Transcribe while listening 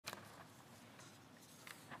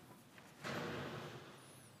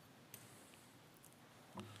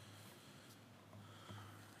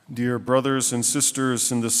Dear brothers and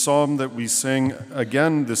sisters, in the psalm that we sang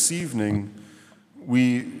again this evening,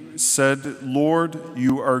 we said, "Lord,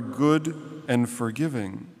 you are good and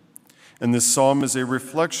forgiving." And this psalm is a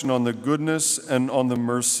reflection on the goodness and on the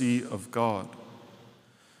mercy of God.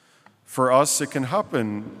 For us, it can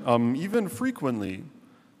happen, even frequently,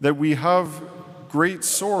 that we have great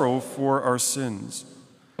sorrow for our sins,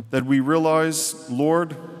 that we realize,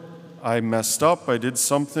 Lord, I messed up, I did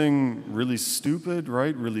something really stupid,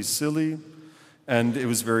 right, really silly, and it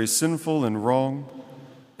was very sinful and wrong,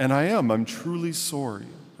 and I'm truly sorry,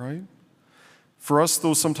 right? For us,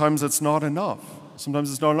 though, sometimes it's not enough. Sometimes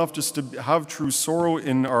it's not enough just to have true sorrow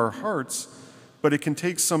in our hearts, but it can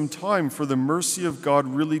take some time for the mercy of God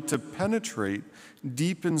really to penetrate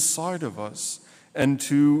deep inside of us and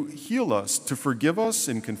to heal us, to forgive us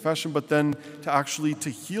in confession, but then to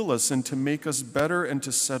heal us and to make us better and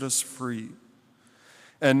to set us free.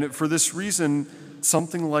 And for this reason,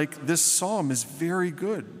 something like this psalm is very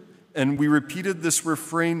good. And we repeated this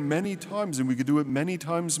refrain many times, and we could do it many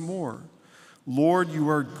times more. Lord, you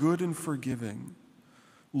are good and forgiving.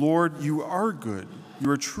 Lord, you are good.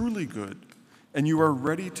 You are truly good. And you are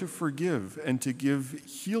ready to forgive and to give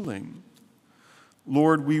healing.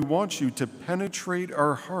 Lord, we want you to penetrate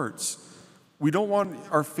our hearts. We don't want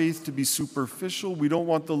our faith to be superficial. We don't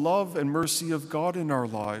want the love and mercy of God in our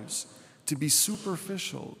lives to be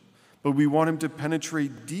superficial. But we want him to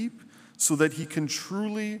penetrate deep so that he can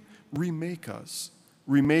truly remake us,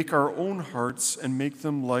 remake our own hearts and make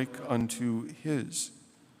them like unto his.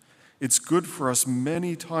 It's good for us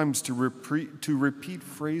many times to repeat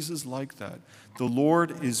phrases like that. The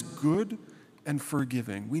Lord is good and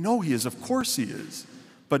forgiving. We know he is, of course he is,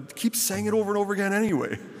 but keep saying it over and over again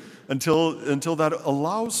anyway, until that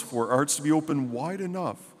allows for our hearts to be open wide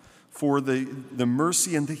enough for the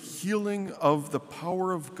mercy and the healing of the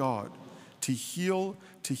power of God to heal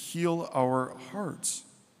our hearts.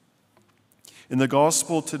 In the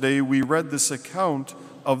gospel today, we read this account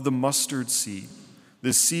of the mustard seed,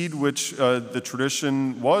 this seed which the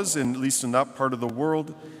tradition was, at least in that part of the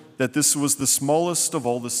world, that this was the smallest of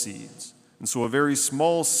all the seeds. And so a very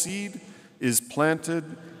small seed is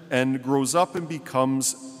planted and grows up and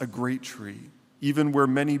becomes a great tree, even where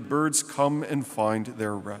many birds come and find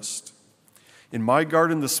their rest. In my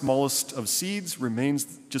garden, the smallest of seeds remains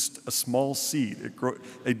just a small seed.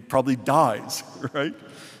 It probably dies, right?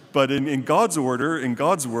 But in God's order, in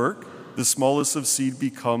God's work, the smallest of seed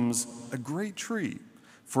becomes a great tree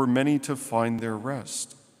for many to find their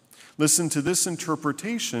rest. Listen to this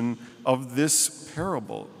interpretation of this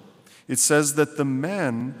parable. It says that the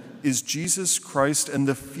man is Jesus Christ and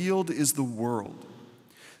the field is the world.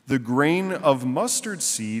 The grain of mustard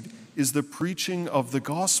seed is the preaching of the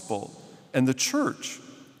gospel and the church,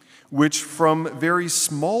 which from very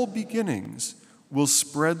small beginnings will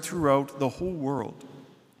spread throughout the whole world.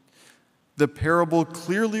 The parable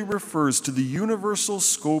clearly refers to the universal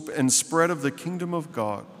scope and spread of the kingdom of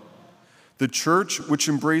God. The church, which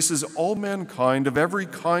embraces all mankind of every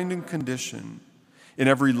kind and condition, in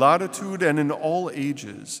every latitude and in all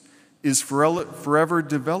ages, is forever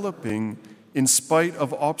developing in spite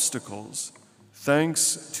of obstacles,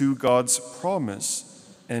 thanks to God's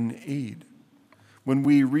promise and aid. When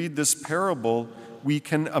we read this parable, we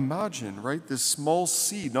can imagine, right, this small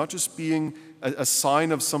seed not just being a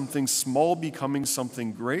sign of something small becoming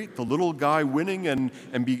something great, the little guy winning and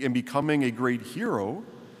becoming a great hero,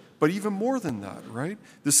 but even more than that, right?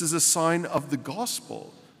 This is a sign of the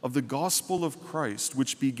gospel of Christ,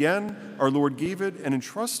 which began, our Lord gave it and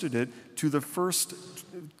entrusted it to the first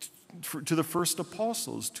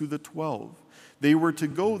apostles, to the 12. They were to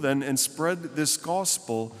go then and spread this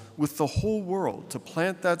gospel with the whole world, to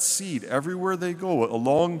plant that seed everywhere they go,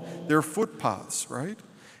 along their footpaths, right?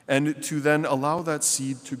 And to then allow that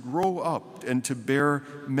seed to grow up and to bear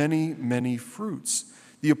many, many fruits.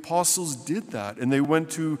 The apostles did that, and they went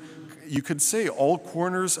to, you could say, all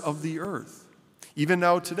corners of the earth. Even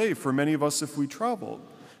now today, for many of us, if we travel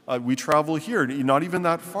here, not even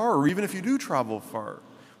that far, or even if you do travel far,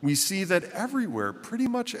 we see that everywhere, pretty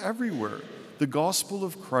much everywhere, the gospel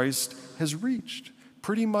of Christ has reached.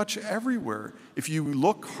 Pretty much everywhere. If you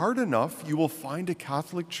look hard enough, you will find a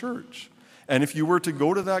Catholic church. And if you were to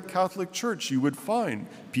go to that Catholic church, you would find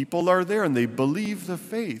people are there and they believe the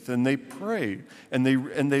faith and they pray and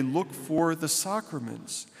they look for the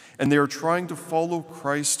sacraments. And they are trying to follow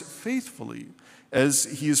Christ faithfully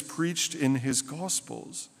as he is preached in his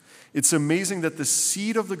Gospels. It's amazing that the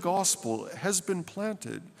seed of the gospel has been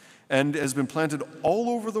planted and has been planted all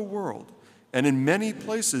over the world and in many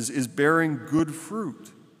places is bearing good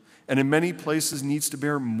fruit. and in many places needs to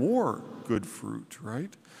bear more good fruit,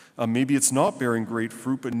 right? Maybe it's not bearing great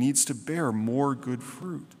fruit, but needs to bear more good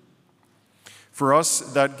fruit. For us,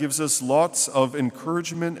 that gives us lots of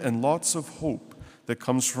encouragement and lots of hope that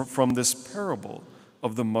comes from this parable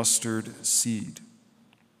of the mustard seed.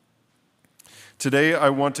 Today, I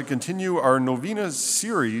want to continue our Novena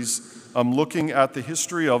series looking at the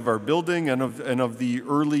history of our building and of the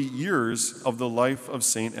early years of the life of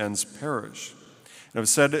St. Anne's Parish. And I've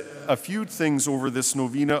said a few things over this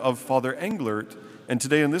novena of Father Englert, and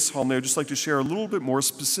today in this homily, I'd just like to share a little bit more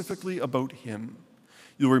specifically about him.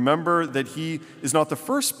 You'll remember that he is not the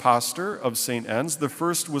first pastor of St. Anne's. The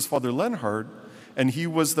first was Father Lenhard, and he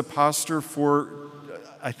was the pastor for,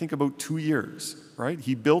 I think, about 2 years, right?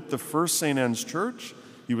 He built the first St. Anne's church.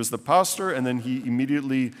 He was the pastor, and then he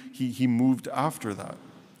immediately moved after that.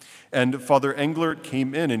 And Father Englert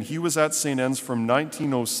came in, and he was at St. Anne's from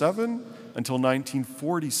 1907 until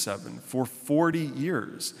 1947, for 40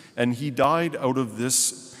 years. And he died out of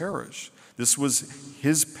this parish. This was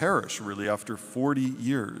his parish, really, after 40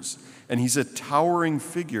 years. And he's a towering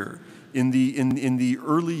figure in the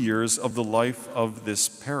early years of the life of this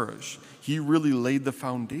parish. He really laid the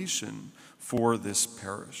foundation for this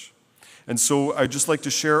parish. And so I'd just like to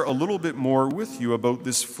share a little bit more with you about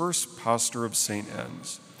this first pastor of St.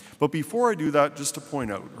 Anne's. But before I do that, just to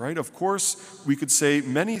point out, right, of course, we could say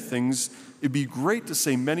many things. It'd be great to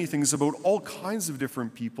say many things about all kinds of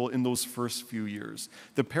different people in those first few years.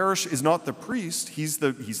 The parish is not the priest. He's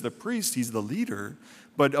the priest. He's the leader.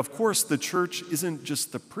 But of course, the church isn't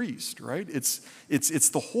just the priest, right? It's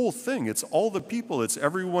the whole thing. It's all the people. It's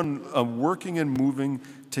everyone working and moving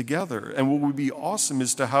together. And what would be awesome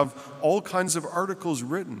is to have all kinds of articles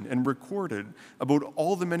written and recorded about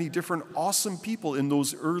all the many different awesome people in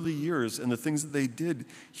those early years and the things that they did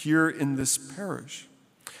here in this parish.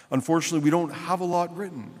 Unfortunately, we don't have a lot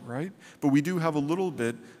written, right? But we do have a little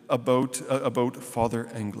bit about Father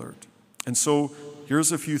Englert. And so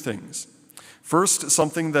here's a few things. First,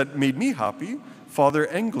 something that made me happy, Father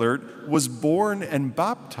Englert was born and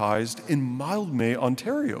baptized in Mildmay,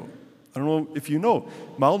 Ontario. I don't know if you know,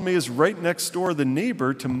 Mildmay is right next door, the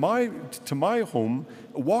neighbor to my home,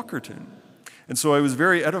 Walkerton. And so I was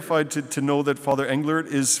very edified to know that Father Englert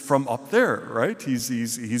is from up there, right?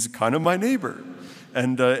 He's kind of my neighbor.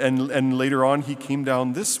 And later on, he came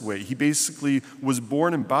down this way. He basically was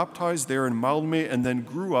born and baptized there in Mildmay and then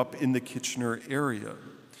grew up in the Kitchener area.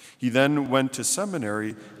 He then went to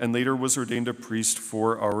seminary and later was ordained a priest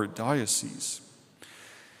for our diocese.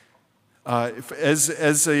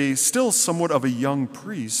 As a still somewhat of a young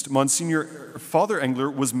priest, Father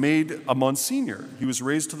Englert was made a Monsignor. He was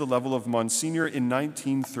raised to the level of Monsignor in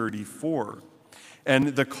 1934. And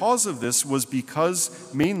the cause of this was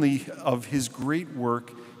because mainly of his great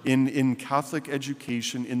work in Catholic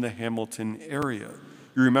education in the Hamilton area.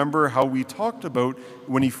 You remember how we talked about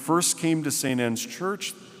when he first came to St. Anne's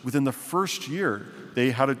Church, within the first year, they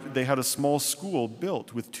had a small school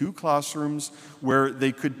built with 2 classrooms where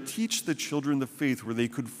they could teach the children the faith, where they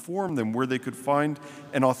could form them, where they could find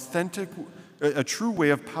a true way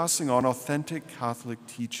of passing on authentic Catholic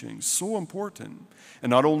teaching. So important. And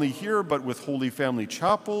not only here, but with Holy Family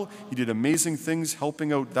Chapel, he did amazing things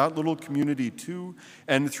helping out that little community too.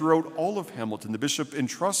 And throughout all of Hamilton, the bishop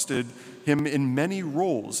entrusted him in many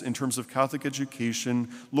roles in terms of Catholic education,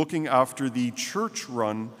 looking after the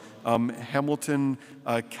church-run Hamilton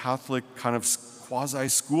Catholic kind of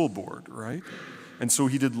quasi-school board, right? And so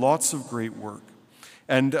he did lots of great work.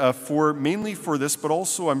 And mainly for this, but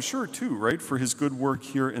also I'm sure too, right, for his good work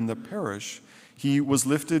here in the parish, he was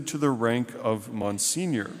lifted to the rank of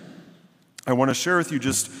Monsignor. I want to share with you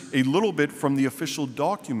just a little bit from the official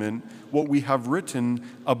document what we have written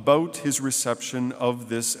about his reception of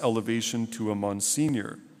this elevation to a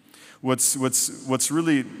Monsignor. What's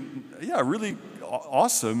really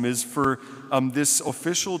awesome is for this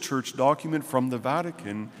official church document from the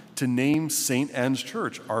Vatican to name St. Anne's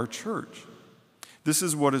Church, our church. This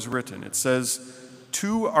is what is written. It says,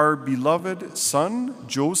 "To our beloved son,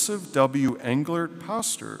 Joseph W. Englert,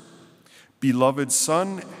 pastor, beloved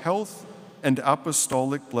son, health and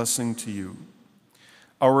apostolic blessing to you.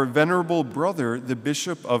 Our venerable brother, the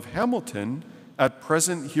Bishop of Hamilton, at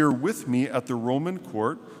present here with me at the Roman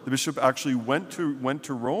court." The bishop actually went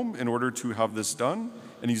to Rome in order to have this done,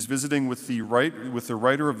 and he's visiting with the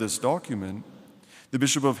writer of this document. "The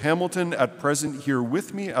Bishop of Hamilton, at present here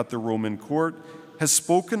with me at the Roman court, has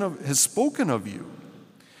spoken of you,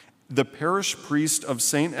 the parish priest of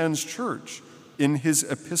St. Anne's Church, in his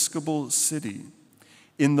episcopal city,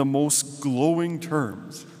 in the most glowing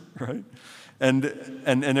terms," right? And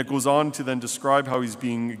it goes on to then describe how he's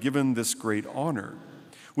being given this great honor.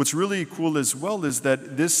 What's really cool as well is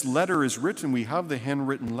that this letter is written, we have the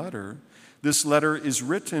handwritten letter. This letter is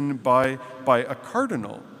written by a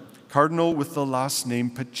cardinal with the last name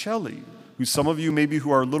Pacelli, who some of you maybe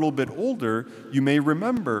who are a little bit older, you may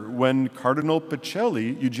remember when Cardinal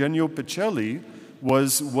Pacelli, Eugenio Pacelli,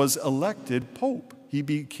 was elected Pope. He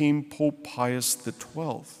became Pope Pius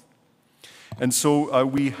XII. And so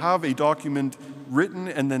we have a document written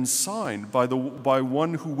and then signed by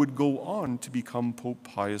one who would go on to become Pope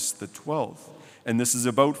Pius XII. And this is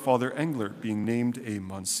about Father Englert being named a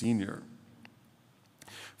Monsignor.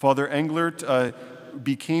 Father Englert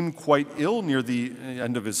became quite ill near the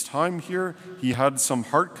end of his time here. He had some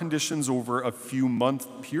heart conditions over a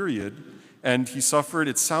few-month period, and he suffered,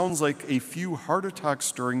 it sounds like, a few heart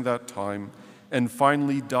attacks during that time, and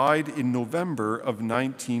finally died in November of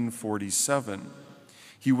 1947.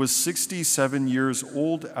 He was 67 years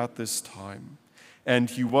old at this time, and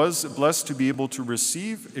he was blessed to be able to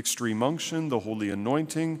receive extreme unction, the holy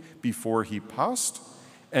anointing, before he passed,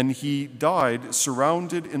 and he died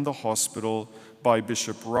surrounded in the hospital by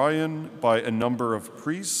Bishop Ryan, by a number of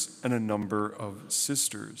priests, and a number of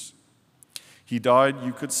sisters. He died,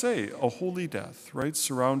 you could say, a holy death, right?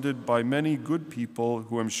 Surrounded by many good people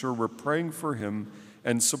who I'm sure were praying for him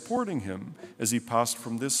and supporting him as he passed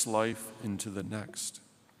from this life into the next.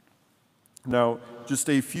 Now, just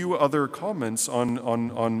a few other comments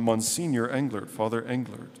on Monsignor Englert, Father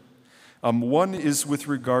Englert. One is with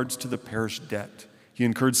regards to the parish debt. He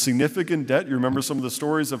incurred significant debt. You remember some of the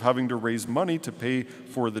stories of having to raise money to pay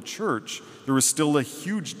for the church. There was still a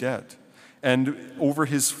huge debt. And over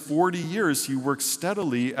his 40 years, he worked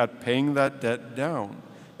steadily at paying that debt down.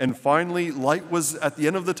 And finally, light was at the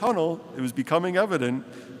end of the tunnel. It was becoming evident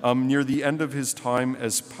near the end of his time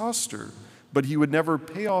as pastor. But he would never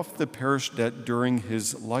pay off the parish debt during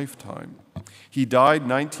his lifetime. He died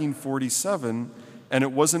 1947, and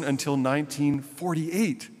it wasn't until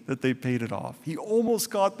 1948 that they paid it off. He almost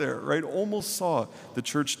got there, right? Almost saw the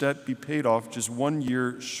church debt be paid off just 1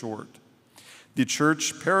 year short. The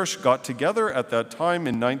church parish got together at that time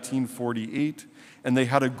in 1948, and they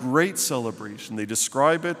had a great celebration. They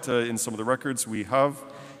describe it in some of the records we have,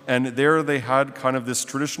 and there they had kind of this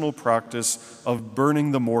traditional practice of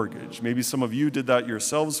burning the mortgage. Maybe some of you did that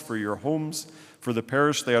yourselves for your homes. For the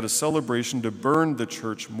parish, they had a celebration to burn the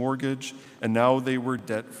church mortgage, and now they were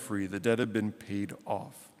debt-free. The debt had been paid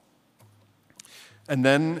off. And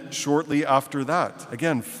then shortly after that,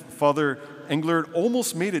 again, Father Englert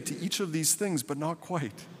almost made it to each of these things, but not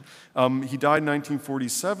quite. He died in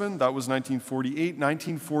 1947, that was 1948,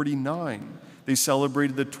 1949. They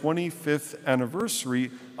celebrated the 25th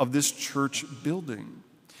anniversary of this church building.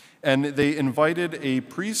 And they invited a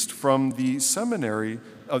priest from the seminary,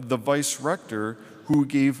 the vice rector, who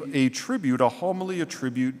gave a tribute, a homily, a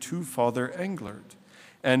tribute to Father Englert.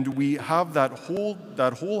 And we have that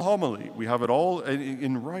whole homily. We have it all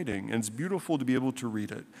in writing, and it's beautiful to be able to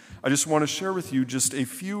read it. I just want to share with you just a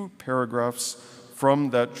few paragraphs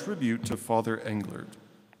from that tribute to Father Englert.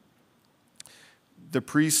 The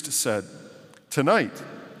priest said, "Tonight,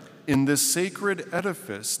 in this sacred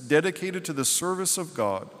edifice dedicated to the service of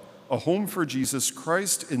God, a home for Jesus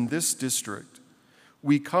Christ in this district,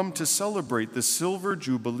 we come to celebrate the silver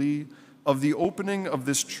jubilee of the opening of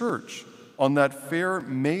this church on that fair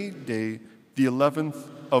May day, the 11th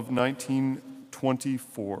of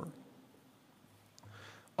 1924.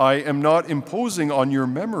 I am not imposing on your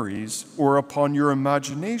memories or upon your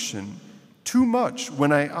imagination too much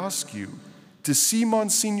when I ask you to see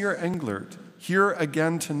Monsignor Englert here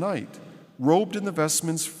again tonight, robed in the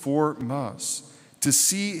vestments for Mass, to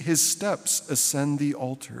see his steps ascend the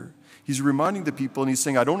altar." He's reminding the people, and he's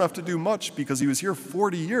saying, I don't have to do much because he was here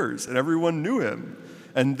 40 years, and everyone knew him.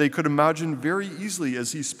 And they could imagine very easily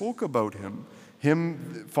as he spoke about him,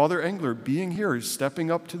 Father Englert, being here,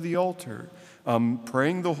 stepping up to the altar,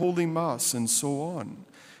 praying the Holy Mass, and so on.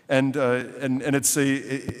 And it's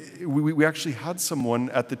we actually had someone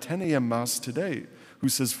at the 10 a.m. Mass today who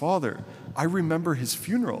says, "Father, I remember his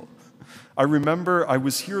funeral. I remember I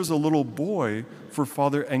was here as a little boy for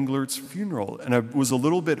Father Englert's funeral, and I was a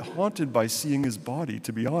little bit haunted by seeing his body,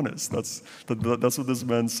 to be honest." That's what this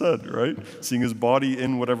man said, right? Seeing his body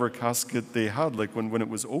in whatever casket they had, like when it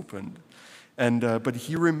was opened. And but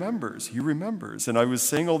he remembers. And I was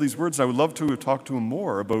saying all these words, and I would love to talk to him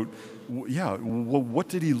more about, what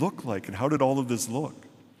did he look like, and how did all of this look?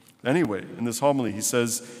 Anyway, in this homily, he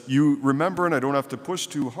says, "You remember, and I don't have to push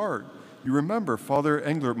too hard. You remember Father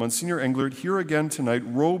Englert, Monsignor Englert, here again tonight,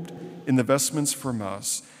 robed in the vestments for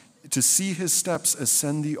Mass, to see his steps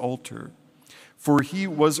ascend the altar. For he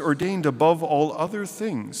was ordained above all other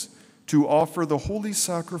things to offer the holy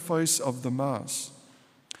sacrifice of the Mass.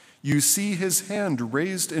 You see his hand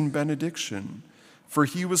raised in benediction, for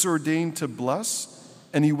he was ordained to bless,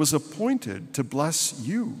 and he was appointed to bless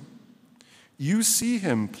you. You see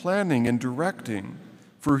him planning and directing,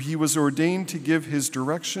 for he was ordained to give his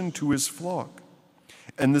direction to his flock.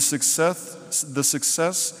 And the success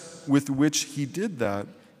with which he did that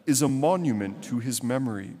is a monument to his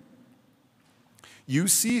memory. You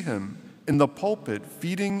see him in the pulpit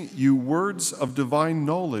feeding you words of divine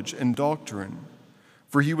knowledge and doctrine,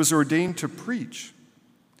 for he was ordained to preach.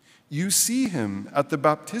 You see him at the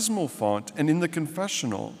baptismal font and in the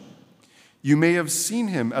confessional. You may have seen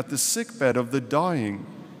him at the sickbed of the dying,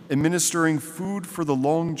 administering food for the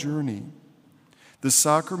long journey, the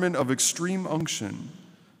sacrament of extreme unction,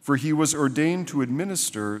 for he was ordained to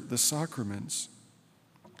administer the sacraments.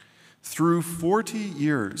 Through 40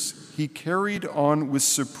 years, he carried on with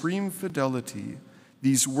supreme fidelity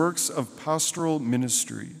these works of pastoral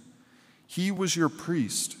ministry. He was your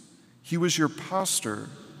priest. He was your pastor,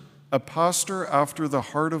 a pastor after the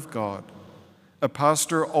heart of God, a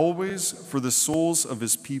pastor always for the souls of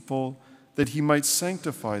his people, that he might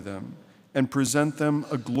sanctify them and present them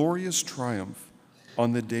a glorious triumph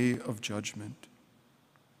on the day of judgment.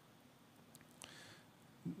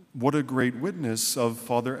 What a great witness of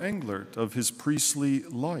Father Englert, of his priestly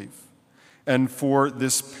life. And for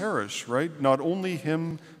this parish, right? Not only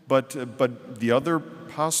him, but the other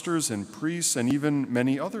pastors and priests and even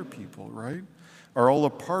many other people, right? Are all a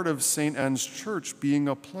part of St. Anne's Church being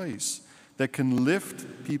a place that can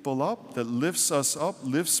lift people up, that lifts us up,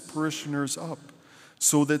 lifts parishioners up,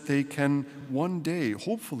 so that they can one day,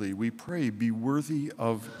 hopefully, we pray, be worthy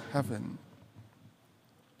of heaven.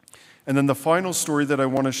 And then the final story that I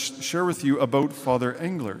want to share with you about Father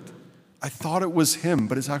Englert. I thought it was him,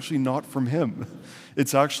 but it's actually not from him.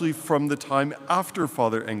 It's actually from the time after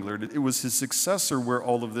Father Englert. It was his successor where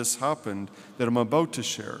all of this happened that I'm about to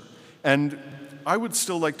share. And I would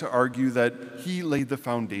still like to argue that he laid the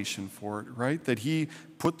foundation for it, right? That he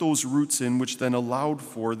put those roots in which then allowed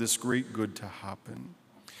for this great good to happen.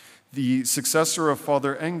 The successor of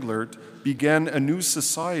Father Englert began a new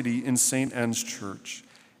society in St. Anne's Church.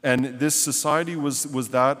 And this society was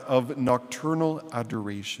that of nocturnal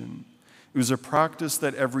adoration. It was a practice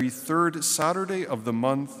that every third Saturday of the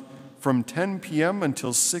month, from 10 p.m.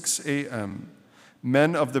 until 6 a.m.,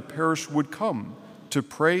 men of the parish would come to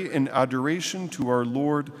pray in adoration to our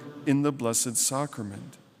Lord in the Blessed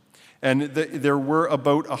Sacrament. And there were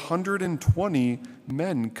about 120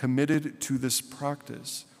 men committed to this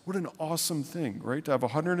practice. What an awesome thing, right? To have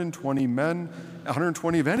 120 men,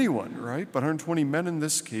 120 of anyone, right? But 120 men in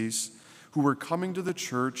this case who were coming to the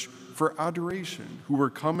church for adoration, who were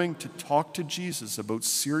coming to talk to Jesus about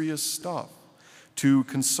serious stuff, to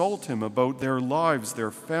consult him about their lives, their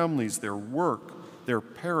families, their work, their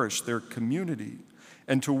parish, their community,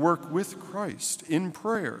 and to work with Christ in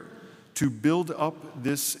prayer to build up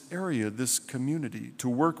this area, this community, to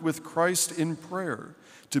work with Christ in prayer,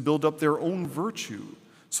 to build up their own virtue,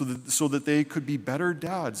 so that they could be better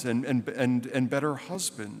dads and better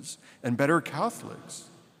husbands and better Catholics.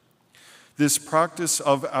 This practice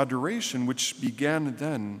of adoration, which began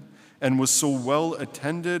then and was so well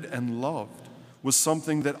attended and loved, was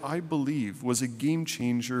something that I believe was a game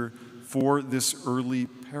changer for this early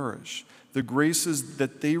parish. The graces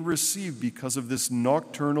that they received because of this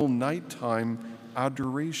nocturnal nighttime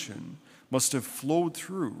adoration must have flowed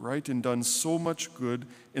through, right, and done so much good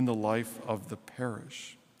in the life of the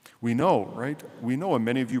parish. We know, right? We know, and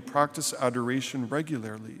many of you practice adoration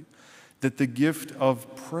regularly, that the gift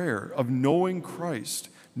of prayer, of knowing Christ,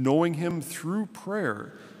 knowing him through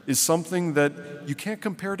prayer, is something that you can't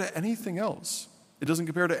compare to anything else. It doesn't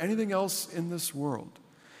compare to anything else in this world.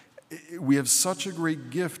 We have such a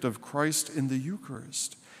great gift of Christ in the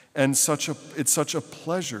Eucharist, and it's such a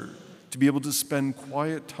pleasure to be able to spend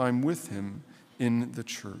quiet time with him in the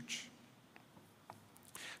church.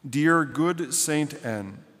 Dear good Saint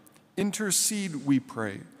Anne, intercede, we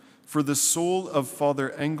pray, for the soul of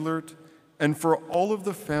Father Englert and for all of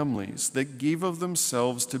the families that gave of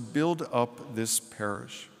themselves to build up this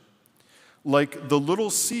parish. Like the little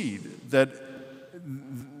seed that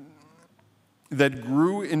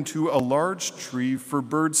grew into a large tree for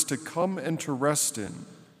birds to come and to rest in,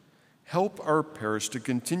 help our parish to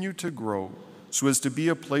continue to grow so as to be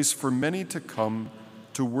a place for many to come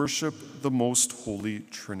to worship the most holy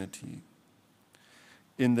Trinity.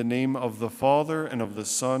 In the name of the Father, and of the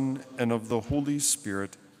Son, and of the Holy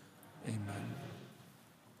Spirit, amen.